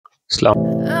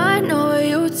Slow. I know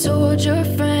you told your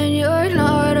friend you're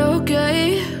not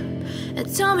okay,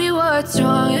 and tell me what's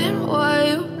wrong and why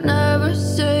you never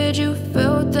said you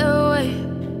felt that way.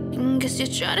 And guess you're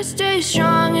trying to stay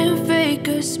strong and fake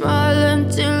a smile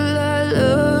until I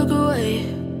look away.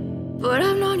 But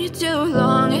I've known you too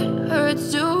long, it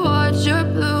hurts to watch your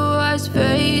blue eyes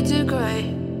fade to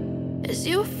gray as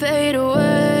you fade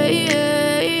away,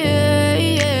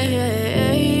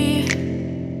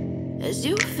 as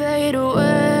you fade away.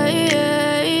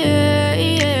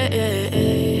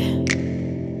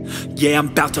 Yeah, I'm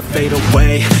about to fade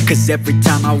away, cause every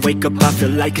time I wake up I feel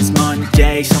like it's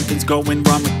Monday. Something's going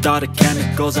wrong with all the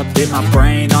chemicals up in my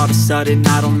brain. All of a sudden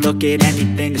I don't look at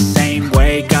anything the same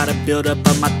way. Gotta build up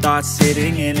of my thoughts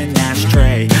sitting in an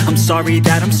ashtray. I'm sorry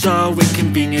that I'm so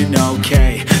inconvenient,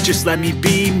 okay. Just let me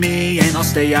be me and I'll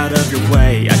stay out of your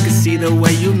way. I can see the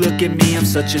way you look at me, I'm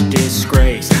such a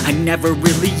disgrace. I never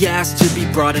really asked to be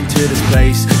brought into this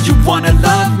place. You wanna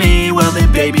love me? Well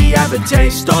then baby, have a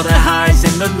taste. All the highs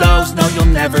and the lows, no, you'll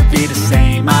never be the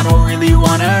same. I don't really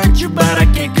wanna hurt you, but I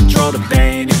can't control the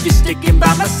pain. If you're sticking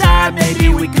by my side, maybe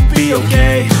we could be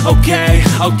okay.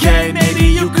 Okay, maybe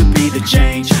you could be the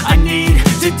change I need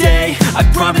today. I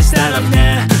promise that I've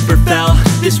never felt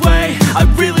this way. I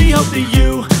really hope that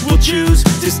you will choose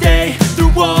to stay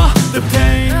through all the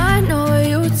pain. I know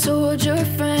you told your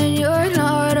friend you're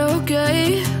not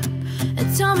okay,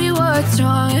 and tell me what's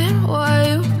wrong and why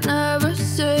you never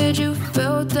said you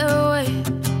felt that way.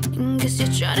 Guess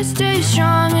you're trying to stay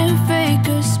strong and fake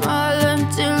a smile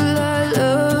until I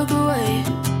look away.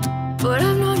 But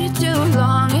I've known you too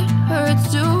long, it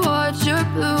hurts to watch your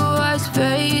blue eyes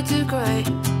fade to gray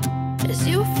as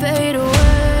you fade away,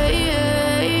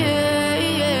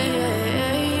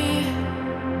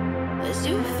 as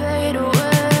you fade away,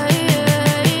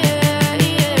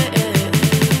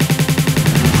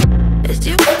 as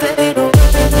you fade away.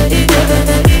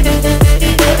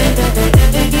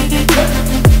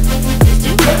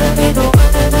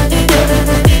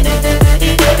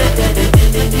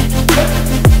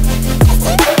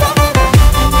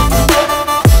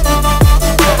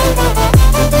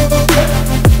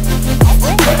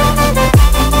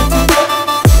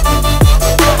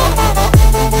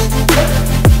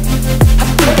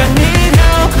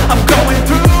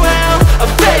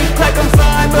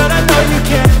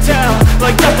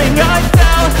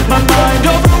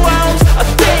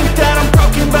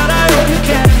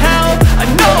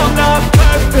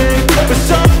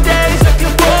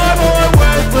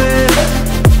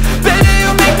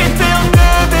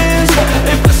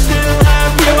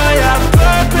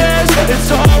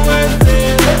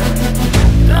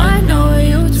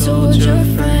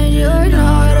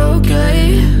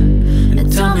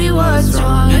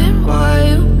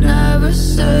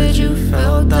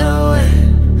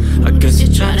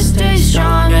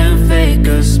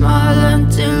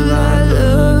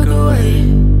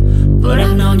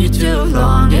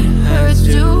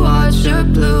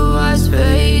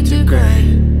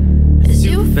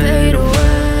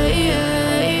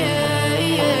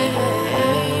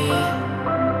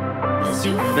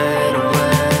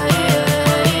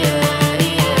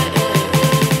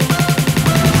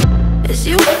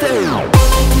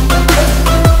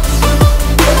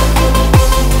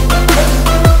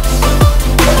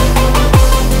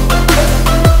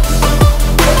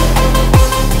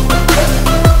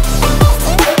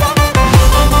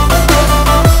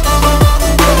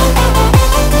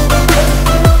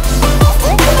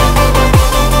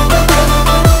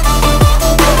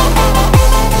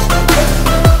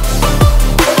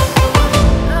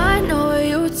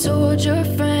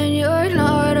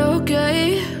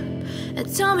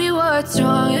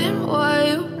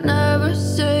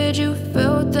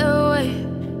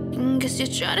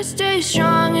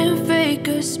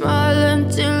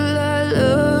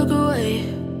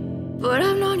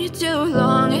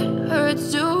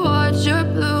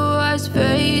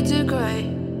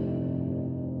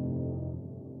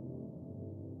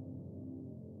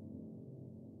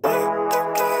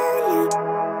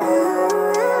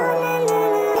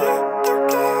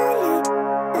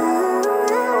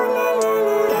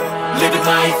 Living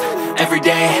life, every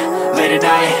day, late at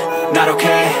night, not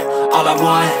okay. All I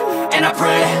want, and I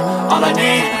pray, all I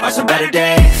need are some better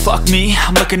days. Fuck me,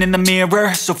 I'm looking in the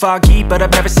mirror, so foggy, but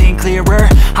I've never seen clearer.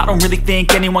 I don't really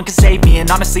think anyone can save me, and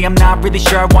honestly I'm not really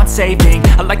sure I want saving.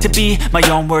 I like to be my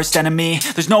own worst enemy.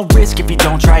 There's no risk if you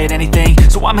don't try at anything,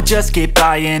 so I'ma just keep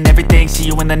buying everything. See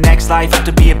you in the next life, have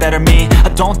to be a better me. I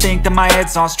don't think that my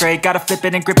head's on straight, gotta flip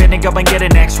it and grip it and go and get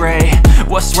an x-ray.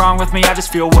 What's wrong with me? I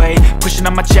just feel weight pushing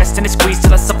on my chest and it squeezes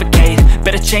till I suffocate.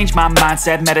 Better change my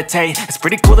mindset, meditate. It's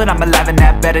pretty cool that I'm alive and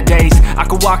have better days. days. I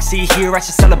could walk, see, hear, I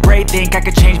should celebrate. Think I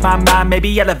could change my mind,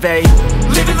 maybe elevate.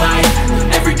 Living life,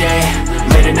 everyday,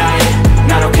 late at night,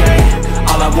 not okay.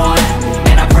 All I want,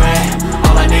 and I pray,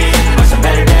 all I need are some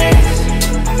better days.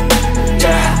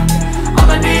 Yeah, all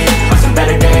I need are some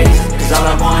better days. Cause all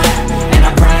I want, and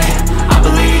I pray, I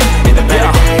believe in the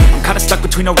better days. I'm kinda stuck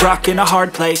between a rock and a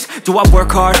hard place. Do I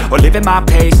work hard or live at my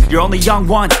pace? You're only young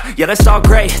once, yeah that's all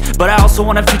great, but I also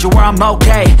want a future where I'm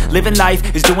okay. Living life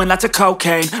is doing lots of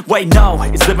cocaine. Wait no,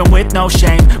 it's living with no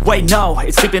shame. Wait no,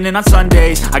 it's sleeping in on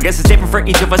Sundays. I guess it's different for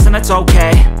each of us and that's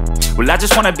okay. Well I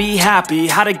just wanna be happy,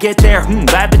 how to get there?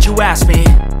 Glad that you asked me.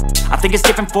 I think it's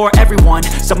different for everyone.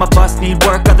 Some of us need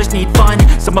work, others need fun.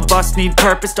 Some of us need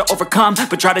purpose to overcome.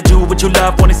 But try to do what you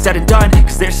love when it's said and done.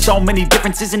 Cause there's so many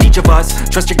differences in each of us.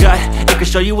 Trust your gut, it can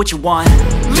show you what you want.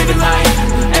 Living life,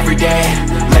 everyday,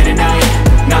 late at night,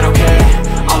 not okay.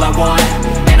 All I want,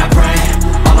 and I pray,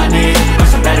 all I need are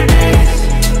some better days.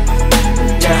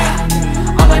 Yeah,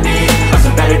 all I need are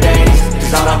some better days.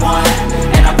 Cause all I want,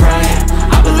 and I pray,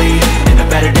 I believe in the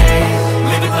better days.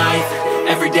 Living life,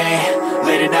 everyday,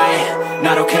 late at night,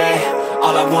 not okay.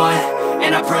 All I want,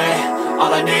 and I pray,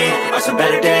 all I need are some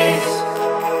better days.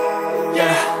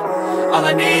 Yeah, all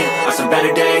I need are some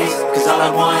better days. Cause all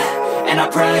I want, and I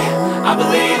pray, I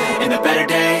believe in the better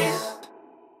days.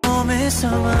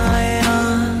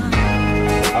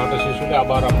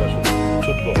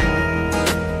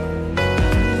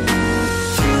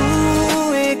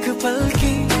 एक पल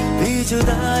की भी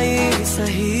जुदाई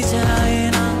सही जाए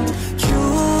ना,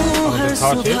 क्यों हर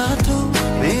सुबह तू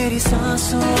मेरी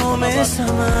सांसों में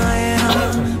समाए ना।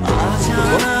 आ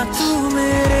जाना तू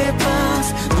मेरे पास,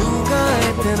 दूंगा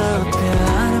इतना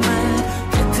प्यार मैं,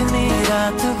 कितनी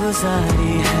रात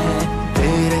गुजारी है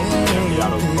तेरे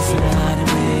इंतजार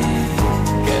में।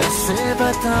 कैसे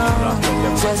बताऊं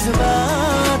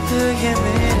जज्बात ये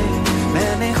मेरे,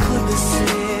 मैंने खुद से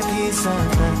भी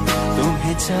ज्यादा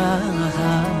तुम्हें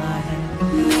चाहा है।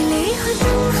 मिले हो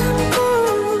तुम हमको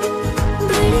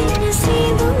बड़े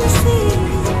नसीबों से,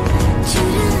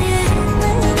 चुराया है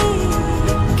मैंने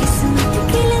किस्मत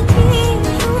की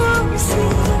लकीरों से।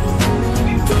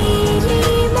 तेरी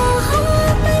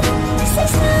मोहब्बत से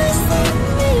सांसें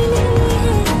मिली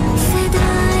है,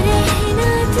 सदा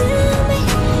रहना दिल में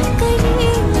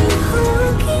करीब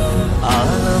होगी।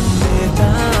 आलम में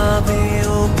दावें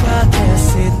का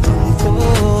कैसे तुमको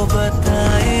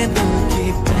बताए, दिल की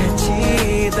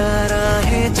पेचीदा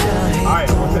राहें चाहे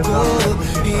तुमको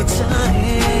भी चाहे।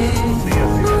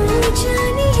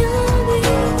 जानिया में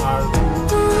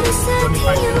और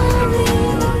साथिया में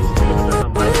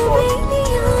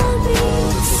बेलिया में,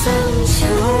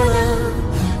 समझो ना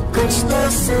कुछ तो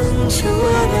समझो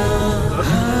ना।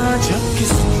 हाँ जब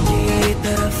किसी की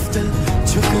तरफ दिल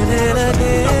झुकने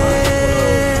लगे,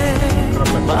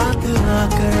 बात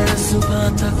आकर सुबह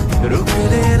तक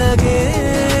रुकने लगे।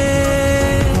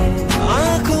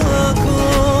 आंखों आंखों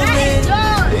में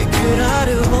इकरार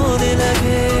होने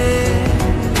लगे,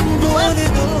 बोल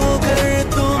दो कर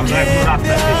तुम्हें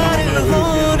प्यार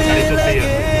होने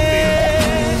लगे।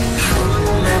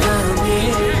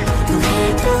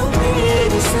 तुम्हें तो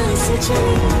मेरी सांस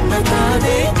चली, बता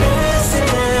दे कैसे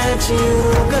मैं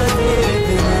जीऊंगा तेरे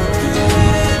बिना।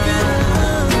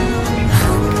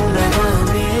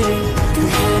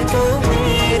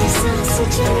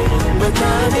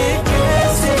 बता दे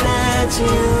कैसे मैं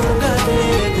जीऊंगा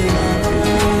तेरे बिना।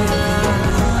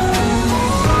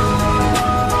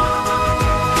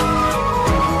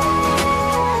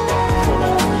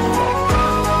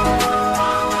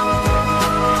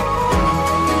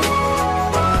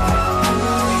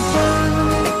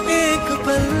 एक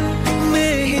पल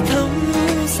में ही थम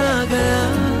सा गया,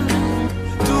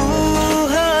 तू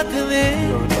हाथ में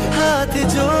हाथ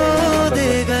जो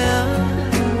दे गया।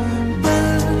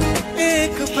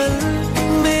 एक पल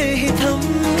में ही थम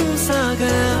सा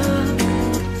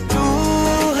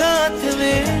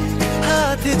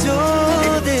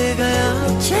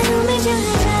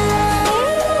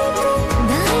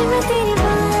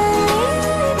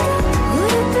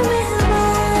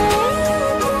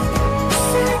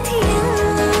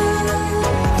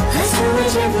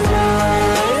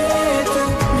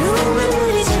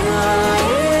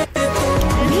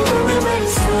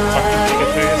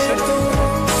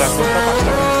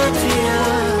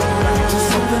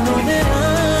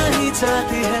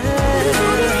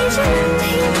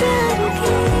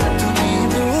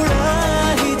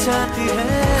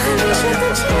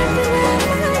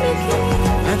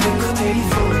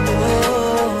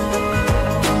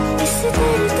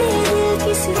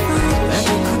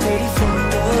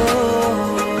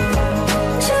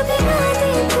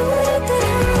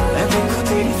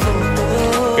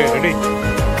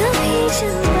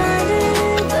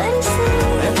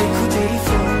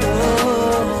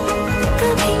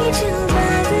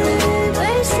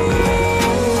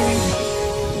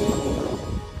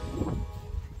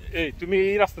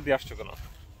দিয়ে আসছো কেন?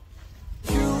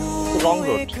 রং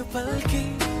রোড।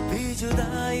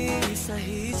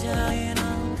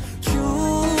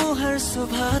 हर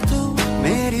सुबह तू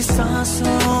मेरी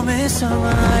सांसों में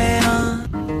समाए ना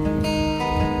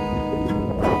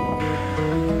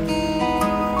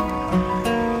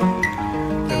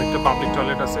একটা পাবলিক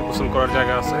টয়লেট আছে, গোসল করার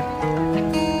জায়গা আছে।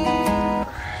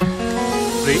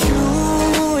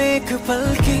 एक पल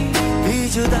की भी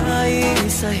जुदाई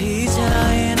सही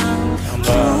जाए ना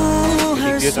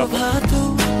हर सुबह तू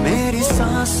मेरी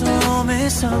सांसों में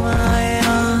समाए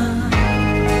ना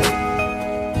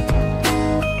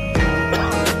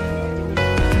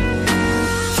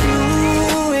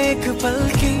पल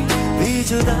की भी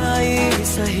जुदाई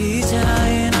सही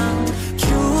जाए ना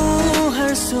क्यों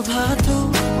हर सुबह तू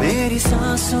मेरी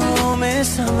सांसों में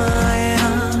समाए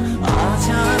ना आ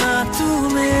जाना तू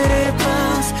मेरे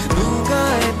पास दूंगा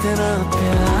इतना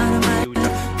प्यार मैं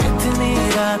कितनी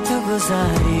रात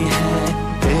गुजारी है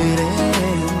तेरे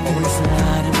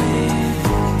इंतजार में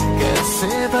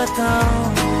कैसे बताऊं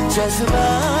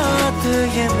जज्बात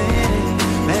ये मेरे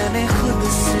मैंने खुद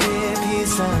से भी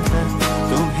ज्यादा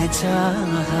तुम्हें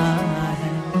चाहा है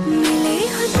मिले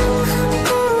हो तुम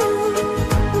हमको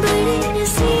बड़े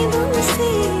नसीबों से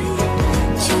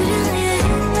चुराया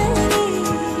है मैंने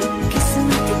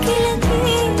किस्मत की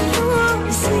लकीरों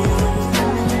से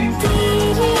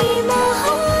तेरी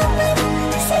मोहब्बत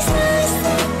से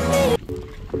सांसें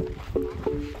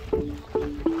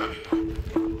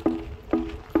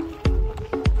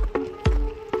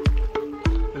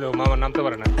लो मामा नामते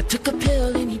पारे ना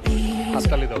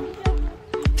हातताली दाও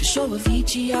To show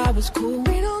Avicii I was cool.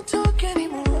 We don't talk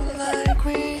anymore like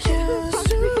we used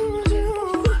to do.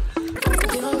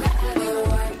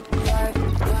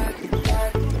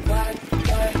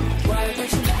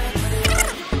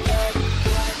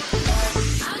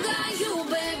 I got you,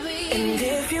 baby. And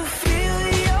if you feel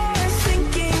you're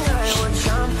sinking, I will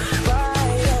jump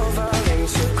right over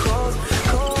into cold,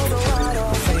 cold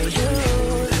water for you.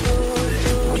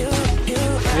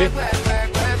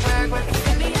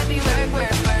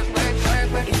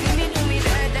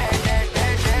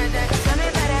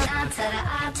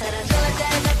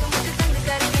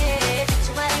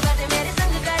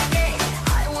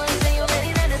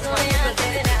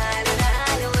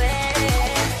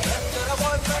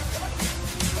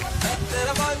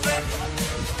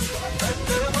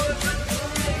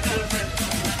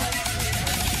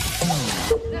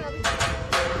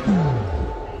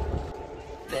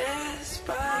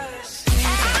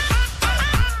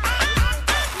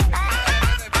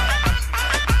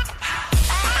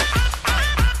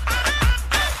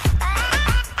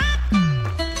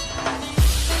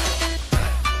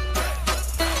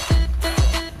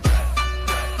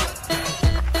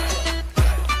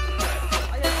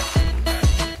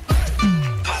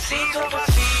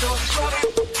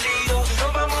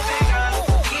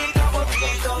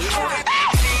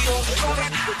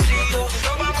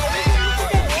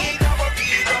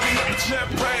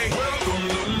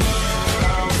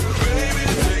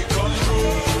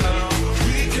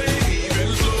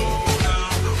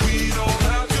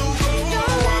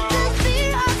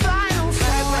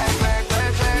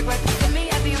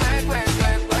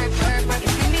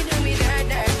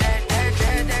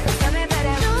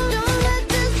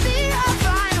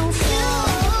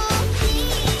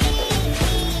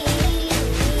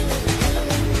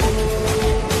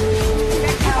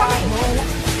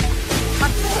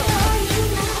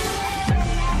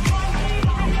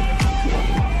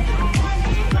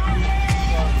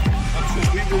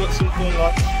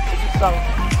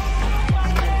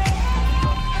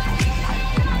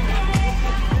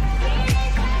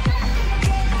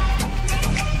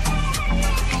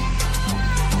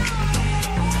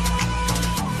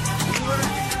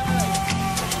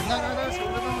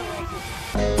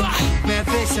 Meu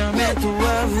fechamento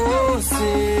é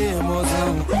você,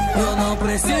 mozão. Eu não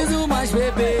preciso mais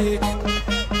beber.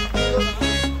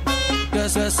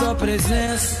 Essa é só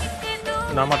presença.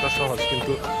 নামাটা সহজ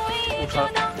কিন্তু ওঠা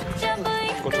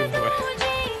কঠিন হবে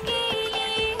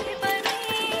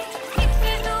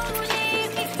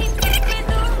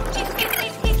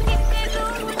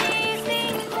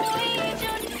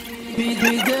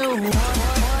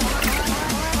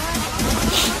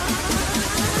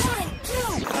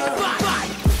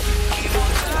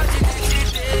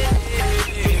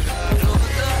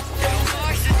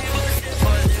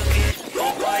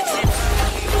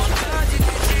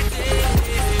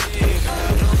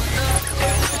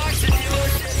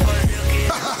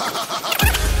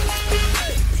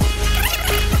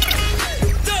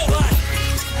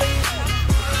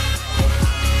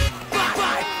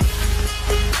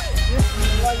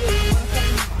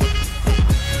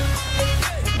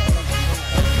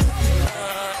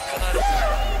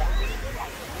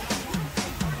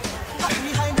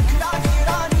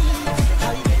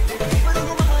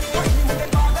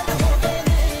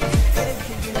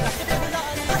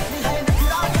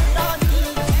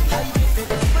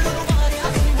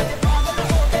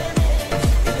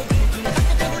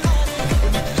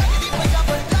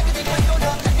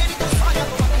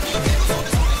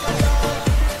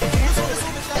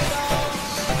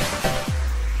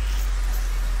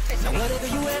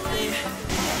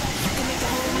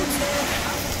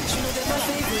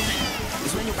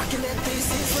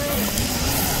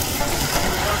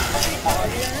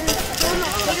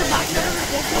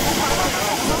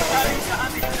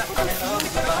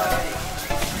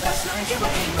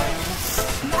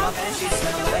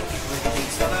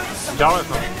যাও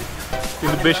এখন,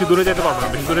 কিন্তু বেশি দূরে যেতে পারবো না,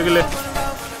 বেশি দূরে গেলে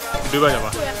ডুবে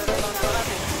যাবা।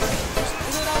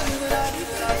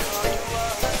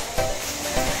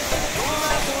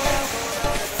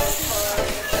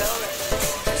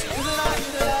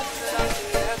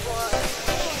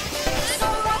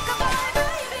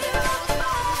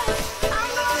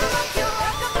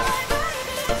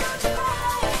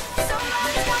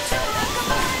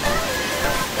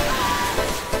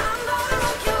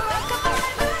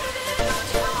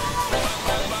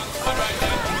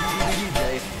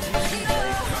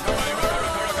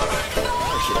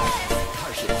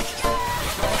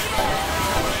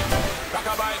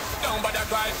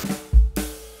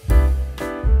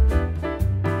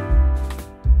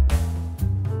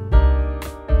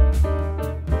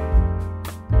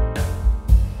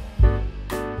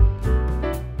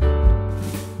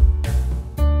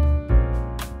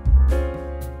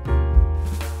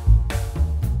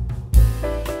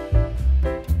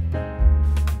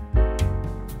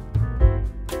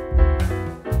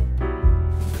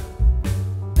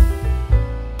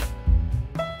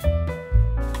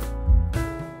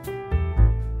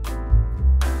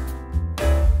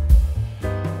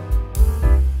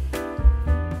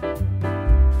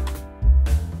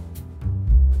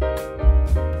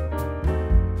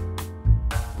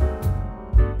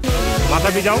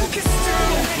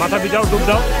 মাথা ভিজাও, ডুব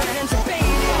দাও।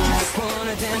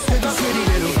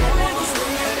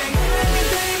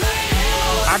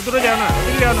 আর দূরে যাও না,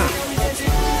 ঠিক যাও না।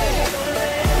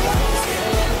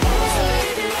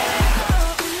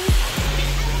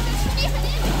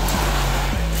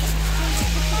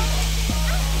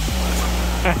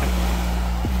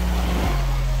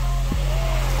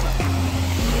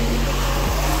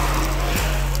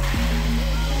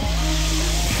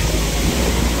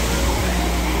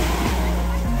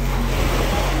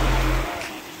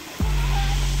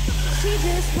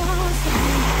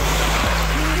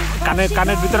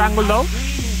 কানের ভিতরে আঙ্গুল দাও,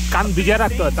 কান ভিজিয়ে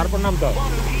রাখতে হয়, তারপর নামতে হয়।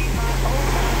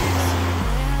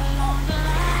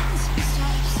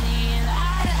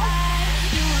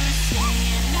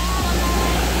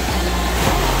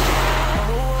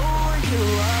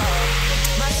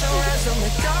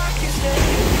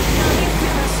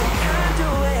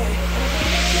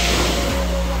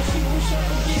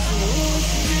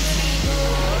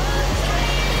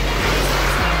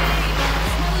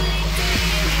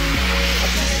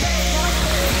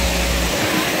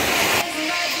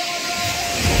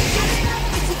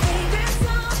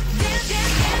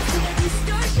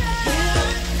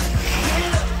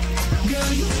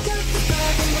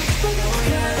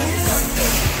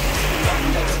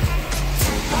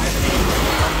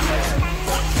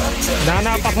 না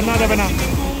না, পাথর না যাবে না।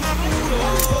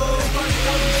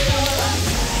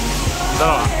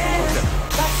 দাঁড়া,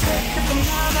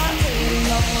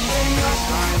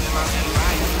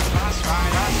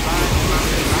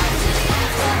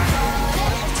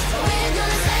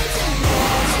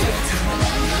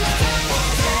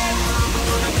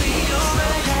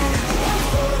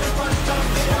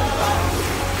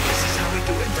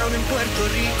 in Puerto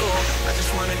Rico, I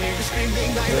just wanna hear you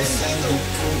screaming like they say you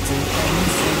could do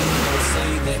anything. They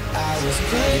say that I was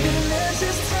crazy. Let's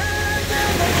just turn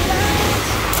down the lights,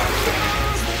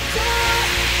 close the door,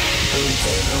 and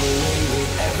take away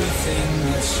with everything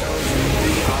that shows you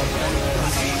we are better.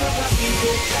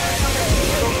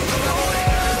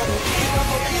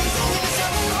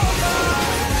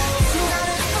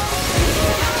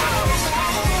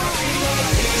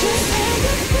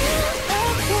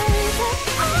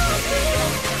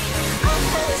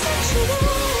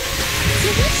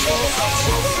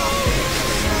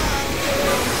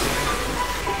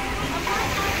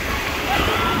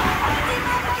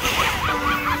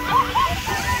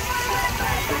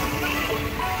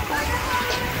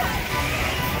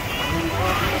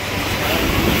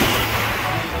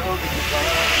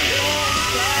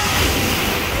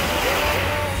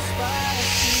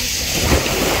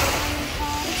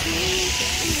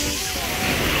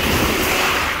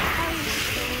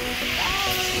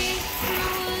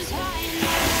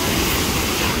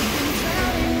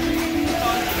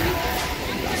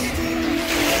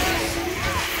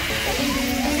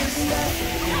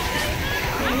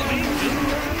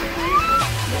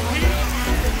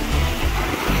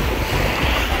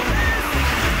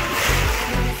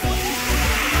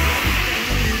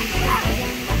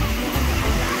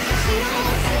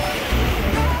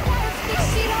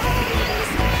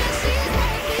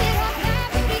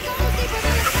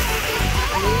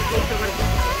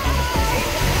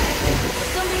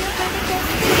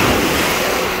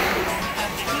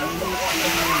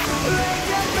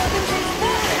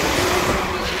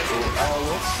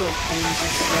 something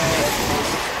just like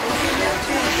this. Don't let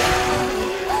me down.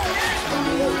 Tell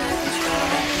me that it's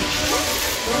right.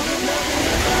 Don't let me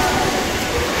down.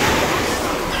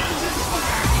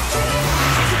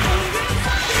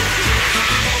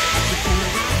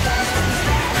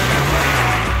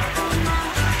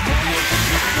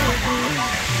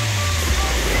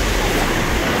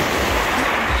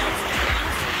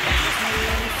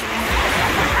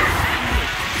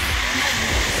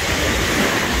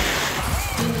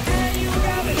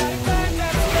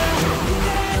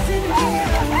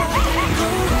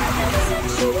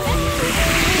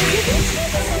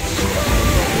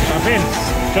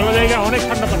 চলো জায়গা অনেক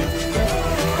ঠান্ডা পানি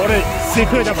পরে sick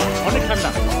হয়ে যাবো অনেক ঠান্ডা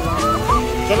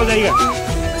চলো জায়গা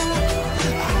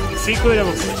সিক হয়ে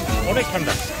যাবো অনেক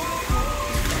ঠান্ডা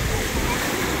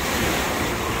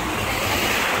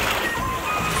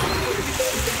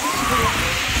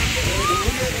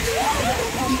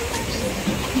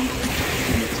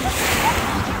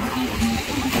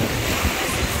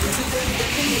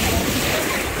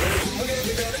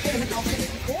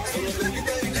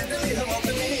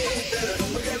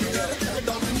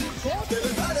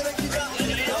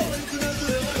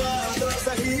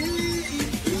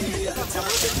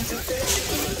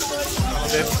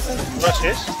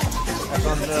শেষ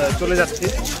এখন চলে যাচ্ছি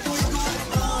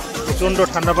প্রচন্ড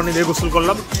ঠান্ডা পানি দিয়ে গোসল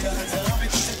করলাম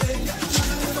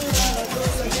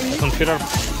এখন ফেরার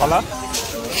পালা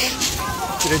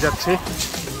ফিরে যাচ্ছে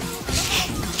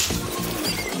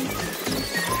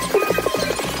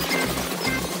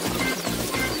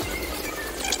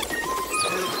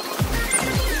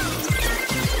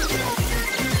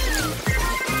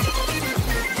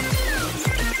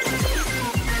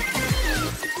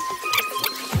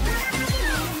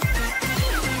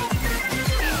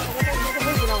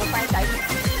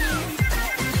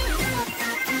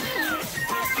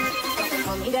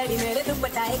डैडी मेरे तू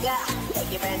पटाएगा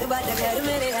लेके बैंड बाजा घर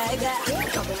मेरे आएगा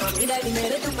कब मम्मी डैडी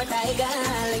मेरे तू पटाएगा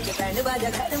लेके बैंड बाजा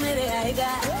घर मेरे आएगा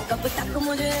कब तक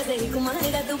मुझे ऐसे ही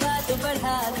घुमाएगा तू बात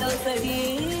बढ़ा तो सही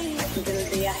दिल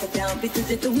दिया है जाम भी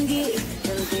तुझे दूंगी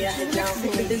दिल दिया है जाम भी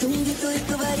तुझे दूंगी तो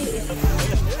एक बारी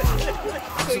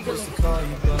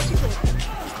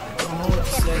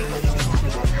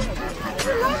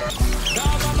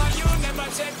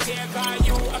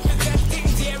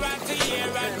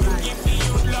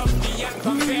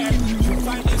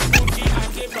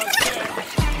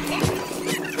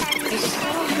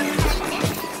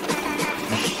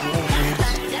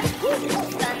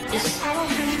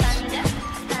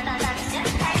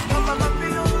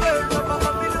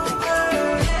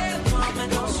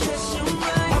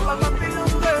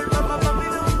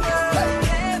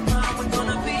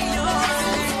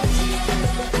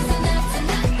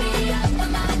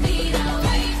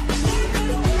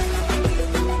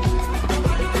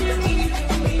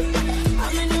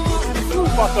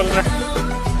चल रहा है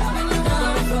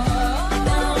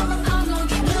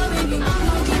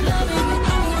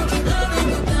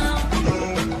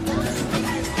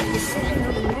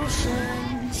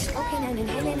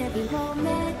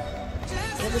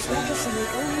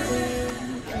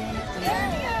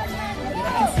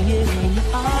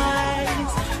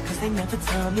Never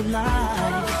tell me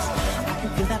lies. I can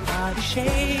feel that body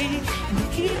shake and you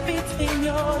keep between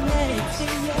your legs.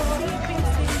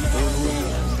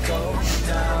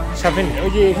 Shafin ওই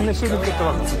যে এখানে শুরু করতে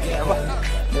পারবো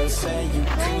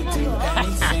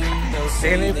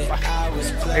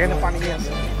এখানে পানি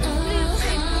আছে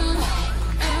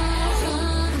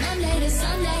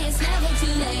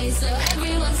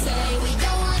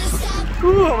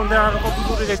আমাদের আর কত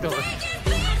দূরে যেতে হবে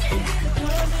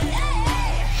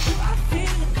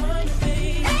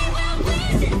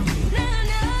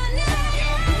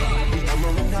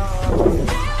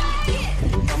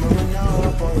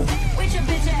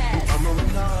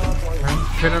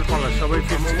ফেরার পালা সবাই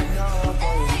ফিরছে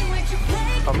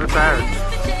আমরা টায়ার্ড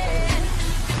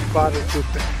পারে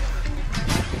চুটতে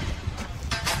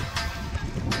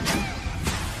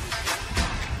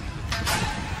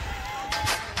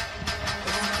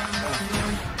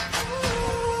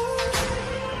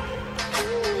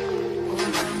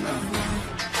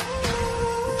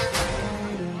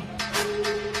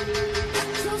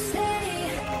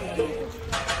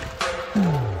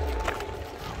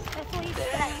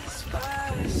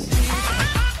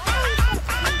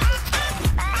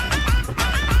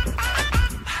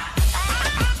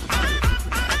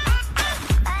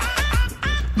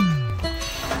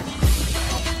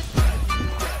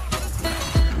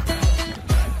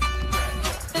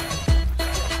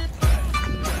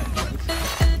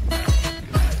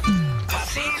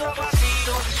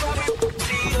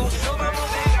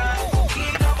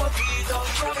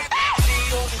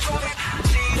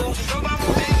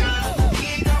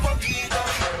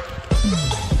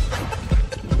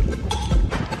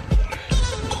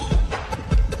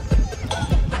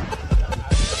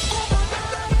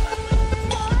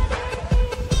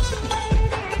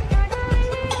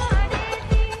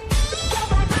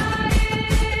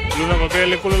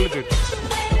Kalle kulul dit.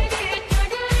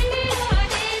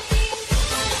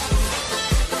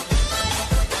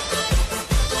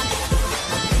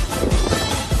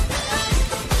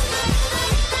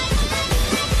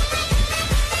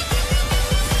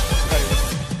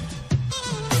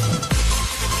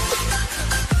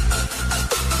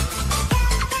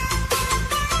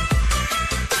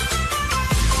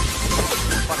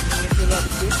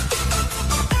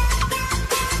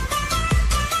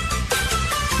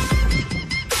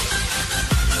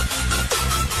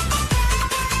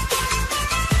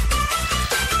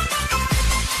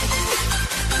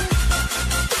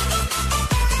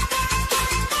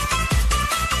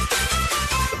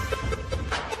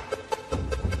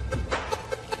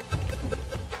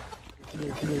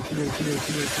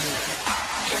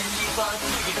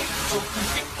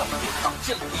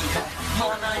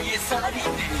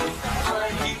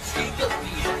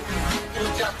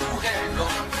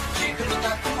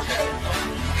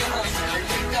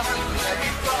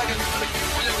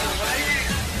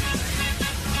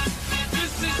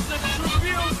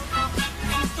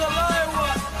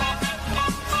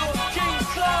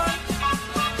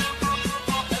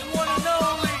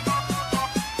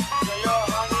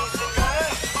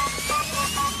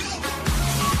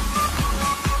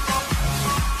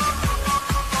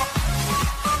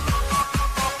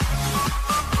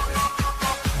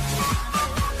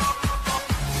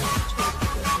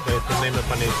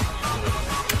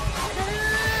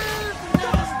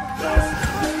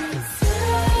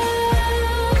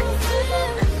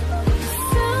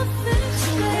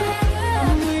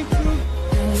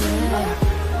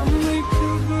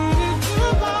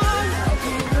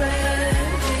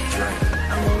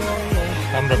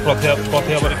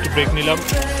 পথে আবার একটু ব্রেক নিলাম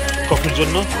কফির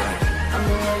জন্য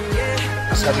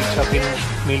সাদিক সাথিন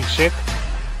মিল্কশেক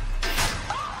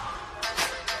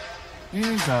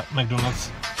ম্যাকডোনাল্ডস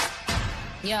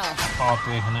পাওয়াতে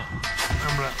এখানে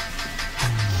আমরা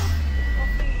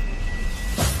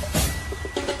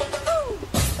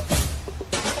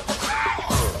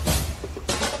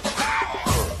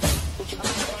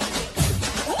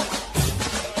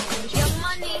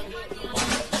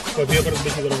কফি আবার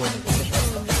বেশি গরম হয় না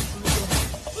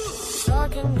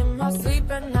Talking in my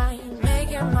sleep at night.